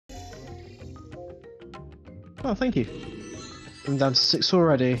Oh, thank you. I'm down to 6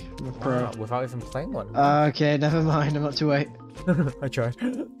 already. I'm a pro. Wow, without even playing one. Okay, never mind. I'm not to wait. I tried.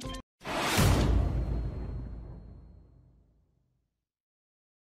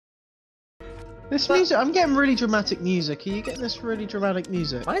 This music, I'm getting really dramatic music. Are you getting this really dramatic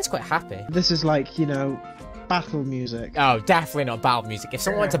music? Mine's quite happy. This is like, you know, battle music. Oh, definitely not battle music. If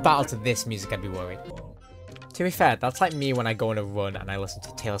someone went to battle to this music, I'd be worried. To be fair, that's like me when I go on a run and I listen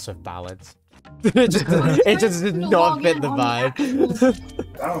to Taylor Swift ballads. it just did not fit the vibe.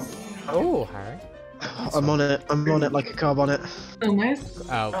 Oh, Harry. I'm on it. I'm on it like a car bonnet. Oh, nice.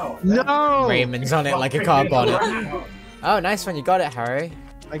 Oh. No! Raymond's on it like a car bonnet. Oh, nice one. You got it, Harry.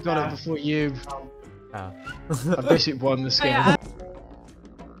 I got it before you. Oh. I basically won this game. Yeah.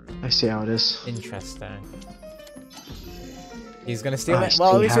 I see how it is. Interesting. He's gonna steal I it.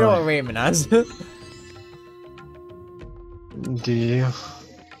 Well, at see least you know how what Raymond has. Do you?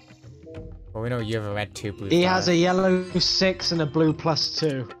 Well, we know you have a red 2, blue 5. He has a yellow 6 and a blue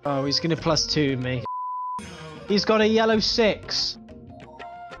 +2. Oh, he's gonna +2 me. He's got a yellow 6.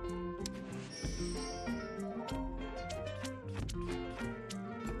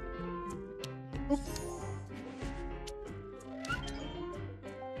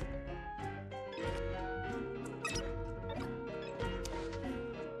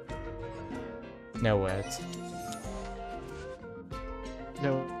 No words.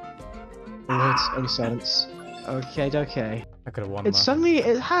 No words, only silence. Okay. I could have won It's that. suddenly,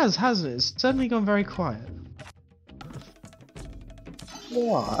 it has, hasn't it? It's suddenly gone very quiet.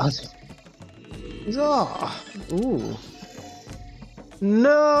 What? Oh, ooh.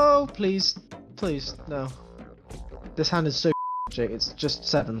 No, please, no. This hand is so shit, it's just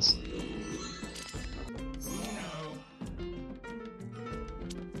 7s.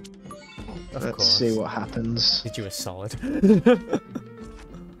 Of Let's course. see what happens. Did you a solid?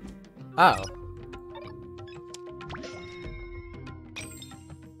 Oh.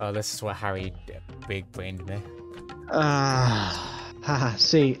 Oh, this is what Harry big brained me. Haha,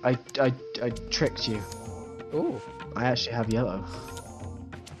 see, I tricked you. Ooh. I actually have yellow.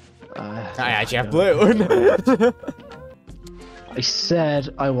 I actually have blue. I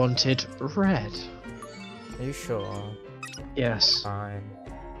said I wanted red. Are you sure? Yes. Fine.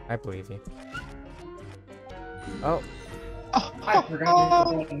 I believe you. Oh. I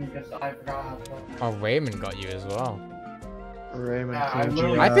forgot because I forgot how to play. Oh, Raymond got you as well. Raymond Yeah, called I you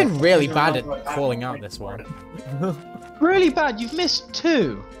literally- out. I've been really bad I at calling out this one. Really bad. You've missed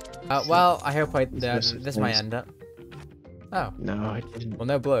 2. Well, I hope This this might end up. Oh, No, I didn't. well,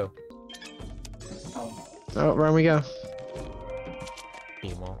 no blue. Oh, round we go.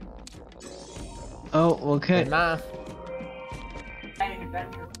 Few more. Oh, okay. Good math.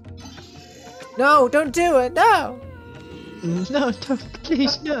 No, don't do it. No. No, don't,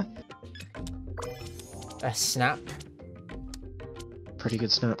 please, no. A snap. Pretty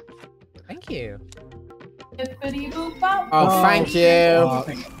good snap. Thank you. Oh, Oh, thank you.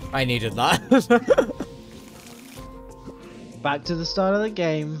 I needed that. Back to the start of the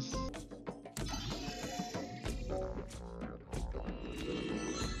game.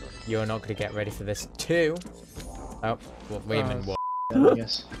 You're not gonna get ready for this too. Oh, well, Raymond won. I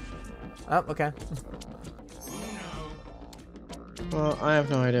guess. Oh, okay. Well, I have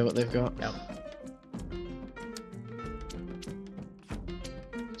no idea what they've got. No.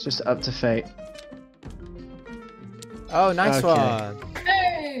 It's just up to fate. Oh, nice Okay. one.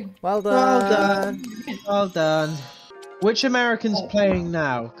 Hey! Well done. Well done. Well done. Which American's playing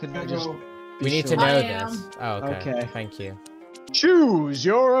now? Can I just? We need to sure? know I this. Oh, okay. Okay. Thank you. Choose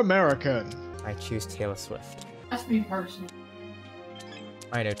your American. I choose Taylor Swift. That's me personally.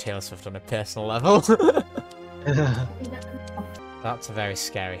 I know Taylor Swift on a personal level. That's a very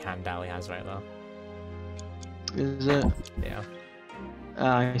scary hand Ali has right there. Is it? Yeah.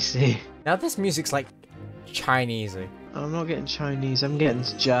 I see. Now this music's like Chinesey. I'm not getting Chinese. I'm getting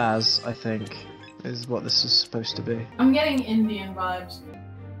jazz. I think is what this is supposed to be. I'm getting Indian vibes.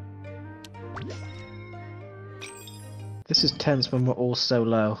 This is tense when we're all so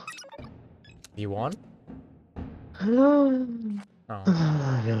low. You won? No, Oh.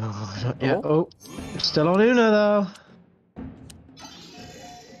 not yet. Oh, still on Uno though.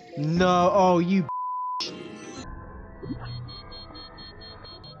 No, oh you.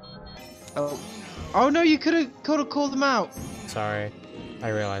 Oh, oh no! You could have called them out. Sorry. I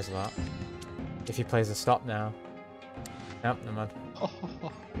realised that. If he plays a stop now. Nope, never mind.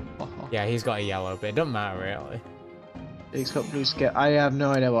 Yeah, he's got a yellow, but it doesn't matter really. He's got blue skin. I have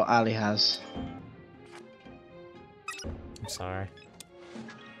no idea what Ali has. I'm sorry.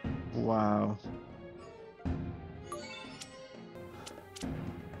 Wow.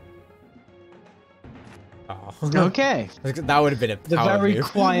 Oh. Okay. That would have been a The power very move.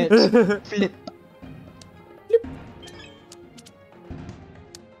 quiet flip.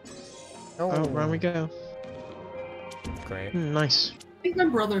 Oh, round we go. Great. Nice. I think my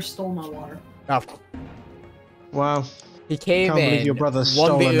brother stole my water. Oh. Wow. He came Can't believe in, your brother won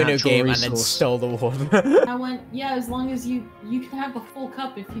stole the a Uno natural game, and then resource. stole the water. I went, yeah, as long as you can have the full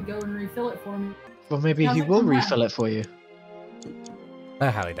cup if you go and refill it for me. Well, maybe Yeah, he but will come back. refill it for you. I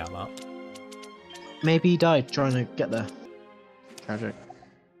highly doubt that. Maybe he died trying to get there. Tragic.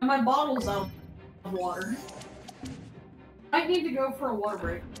 And my bottle's out of water. I need to go for a water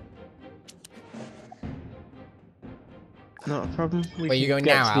break. Not a problem. We Where you can going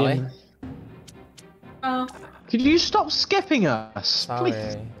get now, to the Ali? end. Could you stop skipping us? Please.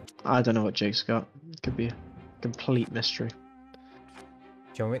 Sorry. I don't know what Jake's got. It could be a complete mystery. Do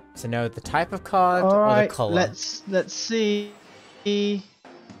you want me to know the type of card or the Alright, color? let's see.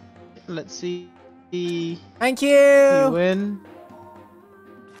 Let's see. Thank You you! win.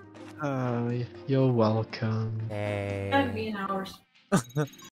 Oh, you're welcome. That'd Hey. be an hours.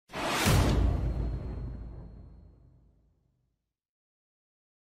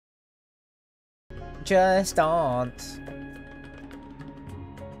 Just don't.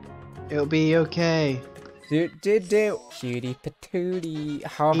 It'll be okay. Do. Cutie patootie.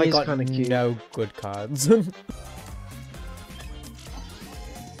 How have He I is got kinda cute. no good cards?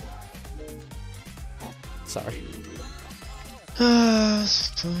 Sorry.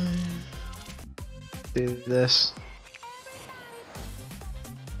 It's fine. Do this.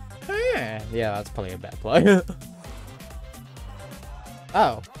 Oh, yeah, that's probably a bad play.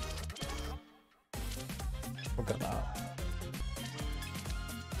 Oh. We'll go that.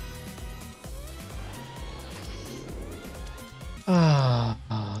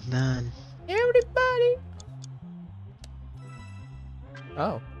 Oh man. Everybody.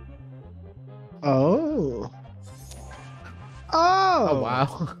 Oh. Oh. Oh. Oh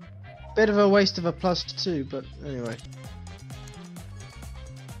wow. Bit of a waste of a +2, but anyway.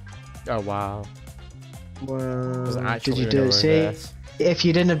 Oh wow. Well, Doesn't did actually you do it? See, reverse. if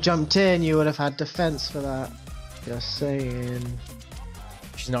you didn't have jumped in, you would have had defense for that. Just saying.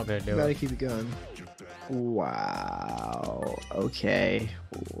 She's not gonna do Gotta it. keep it going. Wow. Okay.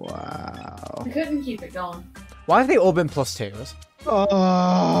 Wow. I couldn't keep it going. Why have they all been +2s?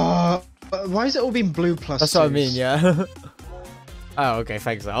 Oh. Why has it all been blue plus? That's what I mean, yeah. Oh, okay,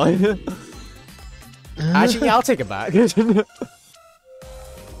 thanks, Ali. Actually, yeah, I'll take it back.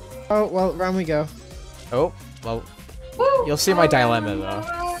 Oh well, round we go. Oh, well, Woo! you'll see my dilemma, though.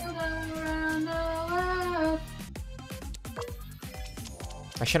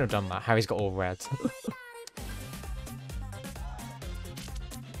 I shouldn't have done that. Harry's got all red.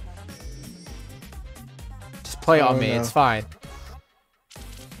 Just play it on Oh, me, no. it's fine.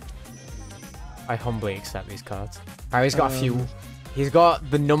 I humbly accept these cards. Harry's got a few. He's got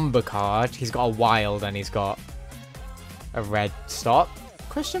the number card, he's got a wild, and he's got a red stop?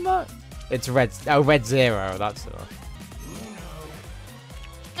 Question mark? It's red. Oh, red 0, that's the one.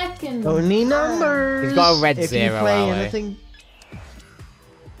 Second. Only numbers. He's got a red if 0, you play Ali. anything.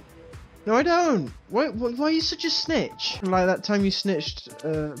 No, I don't. Why are you such a snitch? Like that time you snitched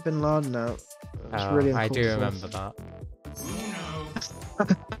Bin Laden out. That's Oh, really I do uncalled remember that.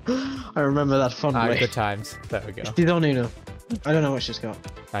 for. I remember that fondly. Good times. There we go. She's on Uno. I don't know what she's got.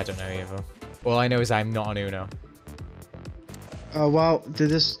 I don't know either. All I know is I'm not on Uno. Oh wow, did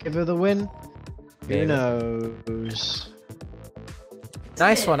this give her the win? Maybe. Who knows?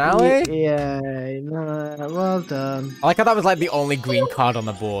 Nice one, Ali. Yeah, no, well done. I like how that was like the only green card on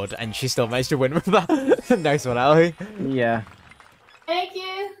the board, and she still managed to win with that. Nice one, Ali. Yeah. Thank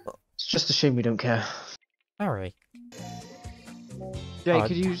you. It's just a shame we don't care. Harry. Jake, Oh,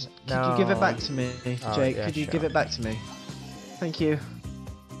 could you give it back to me? Oh, Jake, yeah, could you sure. give it back to me? Thank you.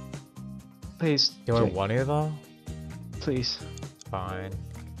 Please. Do I Jake, want to though? please. Fine.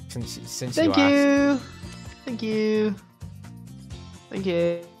 Since Thank you asked. you. Thank you. Thank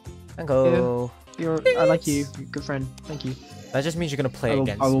you. Thank you. I like you. You're a good friend. Thank you. That just means you're gonna play I will,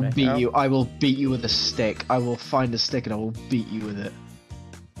 against I will me. beat Oh. you. I will beat you with a stick. I will find a stick and I will beat you with it.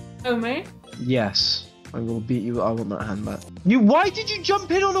 Oh, me? Yes. I will beat you. I want that hand back. Why did you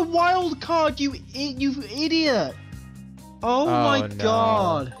jump in on a wild card, you idiot? Oh my no.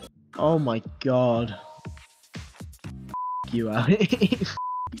 god. Oh my god. You out.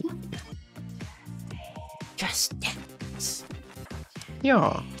 Just dance.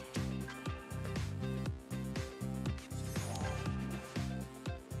 Yeah.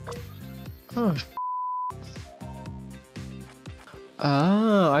 Oh.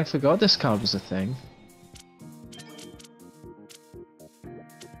 Ah, I forgot this card was a thing.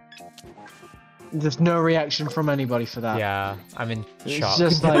 There's no reaction from anybody for that. Yeah, I'm in It's shock.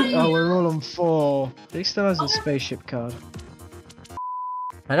 just like, oh, we're all on 4. He still has a spaceship card.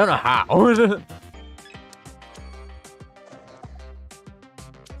 I don't know how.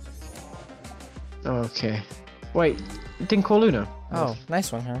 Okay. Wait, you didn't call Uno? Oh,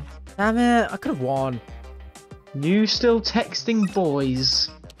 nice one, huh? Damn it, I could have won. You still texting boys?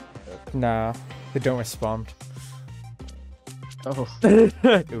 Nah, they don't respond. Oh.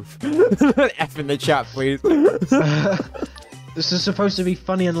 Oof. F in the chat, please. This is supposed to be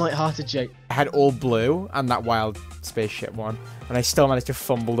funny and light-hearted, Jake. I had all blue and that wild spaceship one, and I still managed to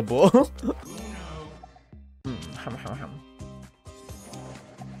fumble the ball.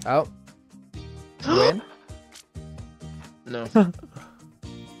 Oh. Win? No.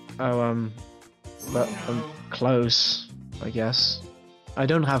 Oh, but I'm close, I guess. I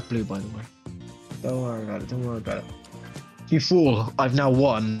don't have blue, by the way. Don't worry about it, don't worry about it. You fool, I've now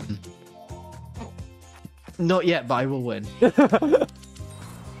won. Not yet, but I will win.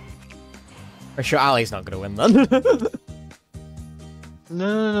 I'm sure Ali's not gonna win then.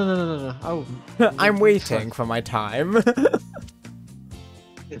 No. Oh, I'm waiting for my time.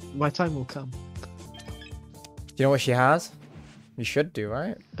 my time will come. Do you know what she has? You should do,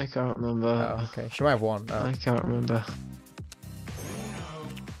 right? I can't remember. Oh, okay. She might have won. Oh. I can't remember.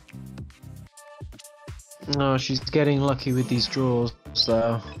 No, she's getting lucky with these draws,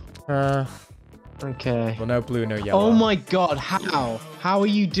 though. Okay. Well, no blue, no yellow. Oh my god, how? How are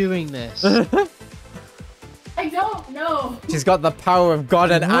you doing this? I don't know. She's got the power of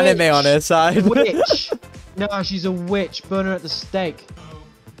God and Witch. anime on her side. Witch! No, she's a witch. Burn her at the stake.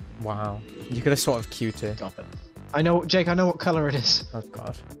 Wow. You could have sort of cutie. Stop it. I know, Jake, I know what colour it is. Oh,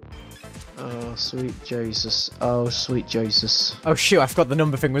 God. Oh, sweet Jesus. Oh, sweet Jesus. Oh, shoot. I forgot the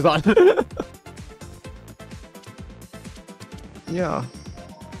number thing was on. Yeah.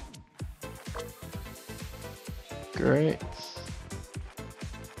 Great.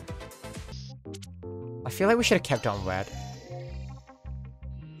 I feel like we should have kept on red.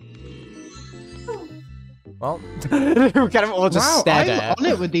 Well, we kind of all just stared I'm at on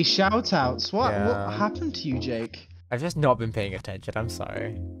it with these shout-outs. What happened to you, Jake? I've just not been paying attention. I'm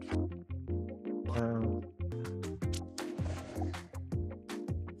sorry.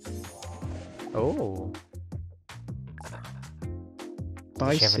 Oh.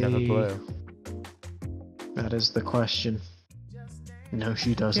 Does she have another blue? That is the question. No,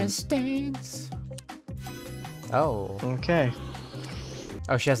 she doesn't. Just dance. Oh. Okay.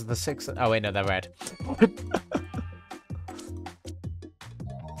 Oh, she has the 6. Oh, wait, no, they're red.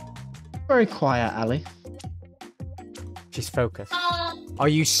 Very quiet, Ali. She's focused. Are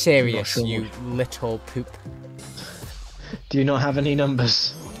you serious, sure. you little poop? Do you not have any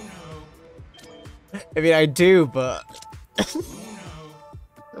numbers? I mean, I do, but...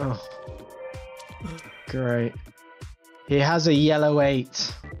 Oh. Great. He has a yellow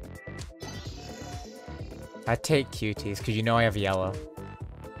 8. I take cuties, because you know I have yellow.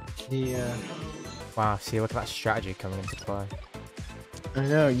 Yeah. Wow, see, look at that strategy coming into play. I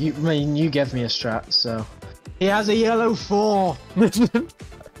know, you gave me a strat, so... He has a yellow 4! I mean,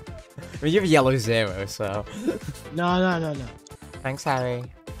 you have yellow 0, so... No. Thanks, Harry.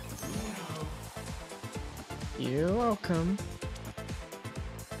 You're welcome.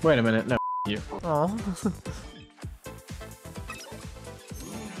 Wait a minute, no, you. Oh.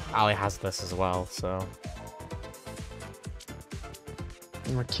 Ali has this as well, so...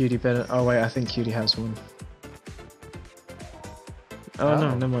 My cutie better. Oh wait, I think cutie has one. Oh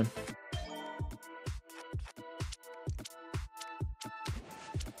no, never mind.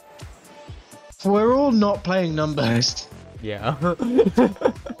 We're all not playing numbers. Yeah.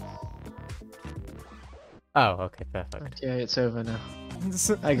 Oh, okay, perfect. Okay, it's over now.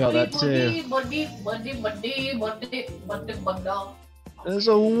 I got that too. There's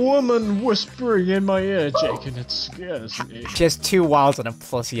a woman whispering in my ear, Jake, and it scares me. She has 2 wilds and a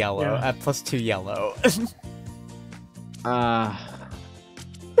plus yellow, Yeah. plus 2 yellow. I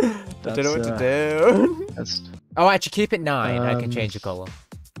I don't know what to do. That's... Oh, actually, keep it 9. I can change the color.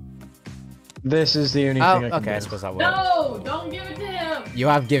 This is the only Oh, thing I can okay, I do. suppose that works. No, don't give it to him. You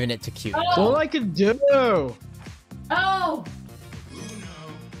have given it to Q. That's all I can do! Oh. Oh.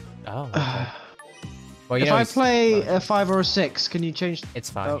 Okay. Well, you If know I he's play fine. a 5 or a 6, can you change... It's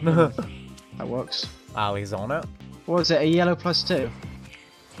fine. Oh, that works. Ali's on it. What is it, a yellow plus 2?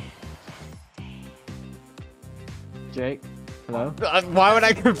 Jake? Hello? Why would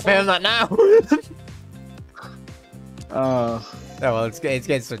I confirm that now? Oh. Oh well, it's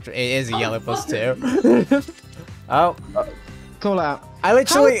getting such. It is a yellow plus 2. Oh, Call it out. I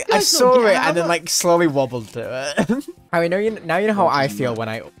literally How I does saw not it get and then out? like slowly wobbled to it. I mean, now you know how I feel when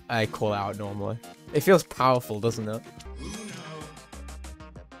I I call it out normally. It feels powerful, doesn't it?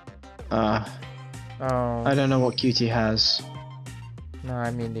 Oh. I don't know what QT has. No,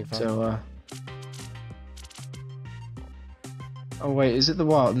 I mean neither. So, oh wait, is it the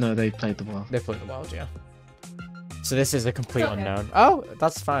wild? No, they played the wild. They played the wild, yeah. So this is a complete unknown. Oh,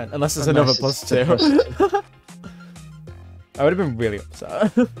 that's fine. Unless there's another +2. I would have been really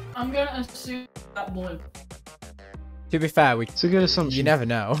upset. I'm gonna assume that blue. To be fair, it's a good assumption. You never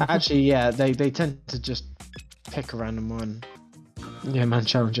know. Actually, yeah, they tend to just pick a random one. Yeah, man,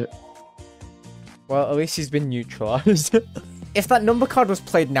 challenge it. Well, at least he's been neutralized. If that number card was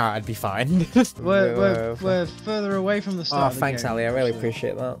played now, I'd be fine. we're further away from the start. Oh, thanks, Ali. I really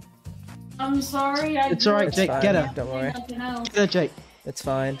appreciate that. I'm sorry. It's alright, Jake. Get her. Don't worry. Get her, Jake. It's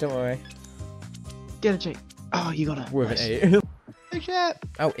fine. Don't worry. Get her, Jake. Oh, you got her. With nice. an 8. Good shit.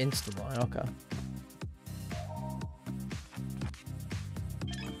 Oh, instant line. Okay.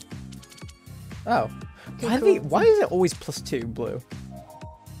 Oh. Why is it always +2 blue?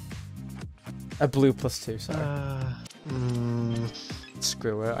 A blue +2, sorry.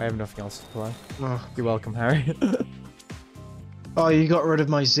 Screw it, I have nothing else to play. Oh. You're welcome, Harry. Oh, you got rid of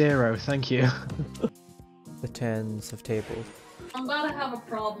my 0, thank you. The 10s have tabled. I'm about to have a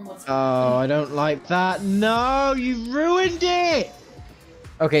problem with Oh, I don't like that. No, you ruined it!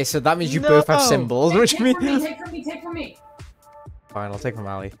 Okay, so that means you both have symbols, which means... Take from me. Fine, I'll take from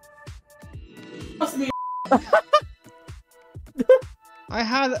Ali. Trust me. I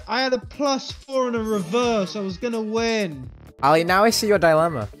had a +4 and a reverse. I was gonna win. Ali, now I see your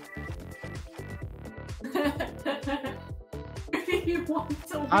dilemma.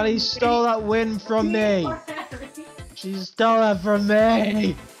 Ali stole that win from me. She stole that from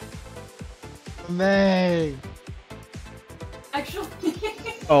me. From me. Actually.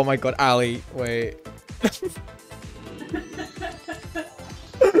 Oh my god, Ali, wait.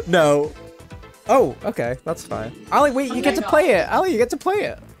 No. Oh, okay, that's fine. Ali, wait, you get to play it. Ali, you get to play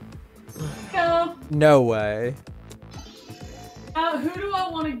it. Go. No way. Who do I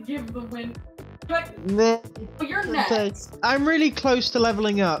want to give the win? No. Oh, you're next. I'm really close to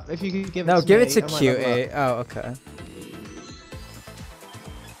leveling up. If you could give it to give me, it to I might level Cutie. up. Oh, okay.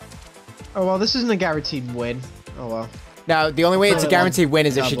 Oh well, this isn't a guaranteed win. Oh well. Now, the only way it's a guaranteed win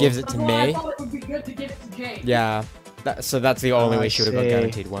is if she gives it to That's why I me. thought it would be good to give it to Jake. Yeah. So that's the only way she would have got see.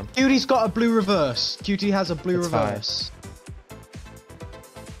 guaranteed one. Cutie's got a blue reverse. Cutie has a blue That's fine. reverse.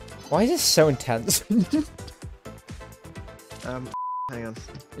 Why is this so intense? Hang on.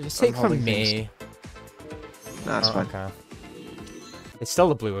 Just take from holding me. No, that's fine. Okay. It's still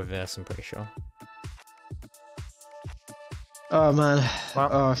the blue reverse, I'm pretty sure. Oh man. Well,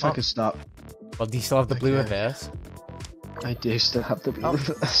 Oh, if I could stop. Well, do you still have the blue Okay. reverse? I do still have the blue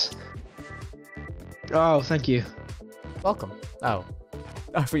reverse. Oh, thank you. Welcome. Oh.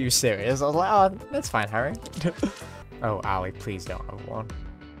 I thought you were serious. I was like, oh, that's fine, Harry. Oh, Ali, please don't have one.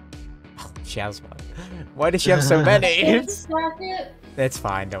 Oh, she has one. Why does she have so many? It's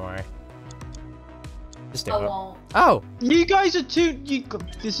fine, don't worry. Just do I it. won't. Oh! You guys are too.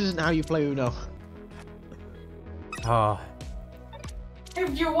 This isn't how you play Uno. Oh. I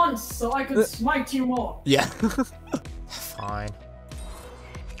saved you once, so I could smite you more. Yeah. Fine.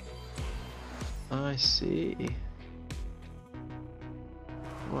 I see.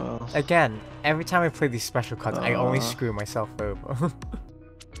 Well. Again, every time I play these special cards, I only screw myself over.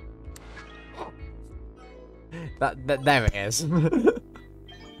 There it is.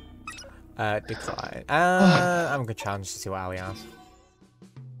 Decline. I'm gonna challenge to see what Ali has.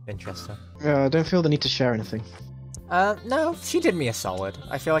 Interesting. I don't feel the need to share anything. No, she did me a solid.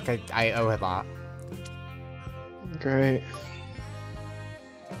 I feel like I owe her that. Great.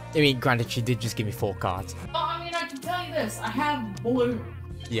 I mean, granted, she did just give me 4 cards. Oh, I mean, I can tell you this. I have blue.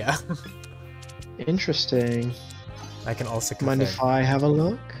 Yeah. Interesting. I can also confirm. Mind if I have a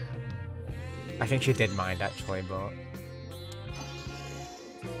look? I think she did mind, actually, but...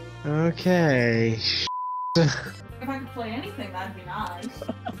 Okay. If I could play anything, that'd be nice.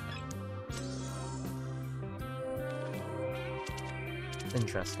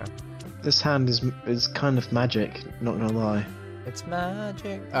 Interesting. This hand is kind of magic, not gonna lie. It's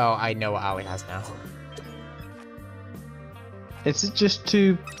magic. Oh, I know what Ali has now. Is it just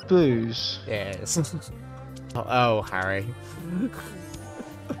 2 blues? Yeah, it is. Oh, Harry.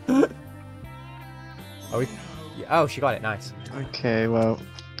 Oh, she got it. Nice. Okay, well,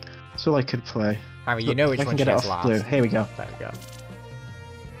 that's all I could play. Harry, you know which I one can she get it has off last. blue. Here we go. There we go.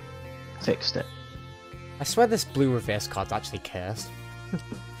 Fixed it. I swear this blue reverse card's actually cursed.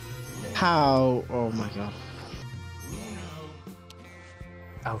 How? Oh my god.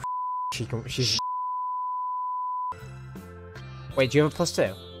 Oh, she's... Wait, do you have a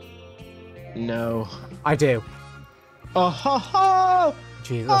 +2? No. I do. Oh ho ho!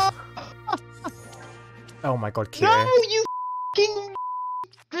 Jesus. Oh my god, Kiri. No, you fucking.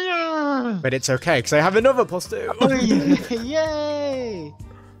 But it's okay, because I have another +2. Oh, yay!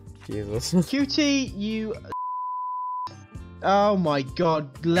 Jesus. QT, you. Oh my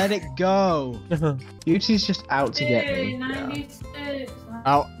god, let it go. QT's just out to get Yay, me. 96.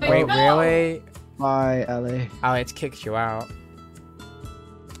 Oh, wait, no! really? Bye, Ellie. Alex kicked you out.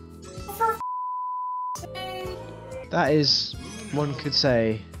 For sake. That is, one could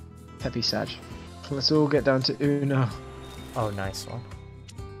say, Peppy Sag. Let's all get down to Uno. Oh, nice one.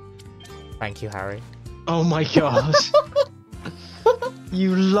 Thank you, Harry. Oh my god.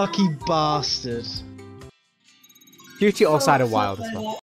 You lucky bastard. QT also had a wild as well.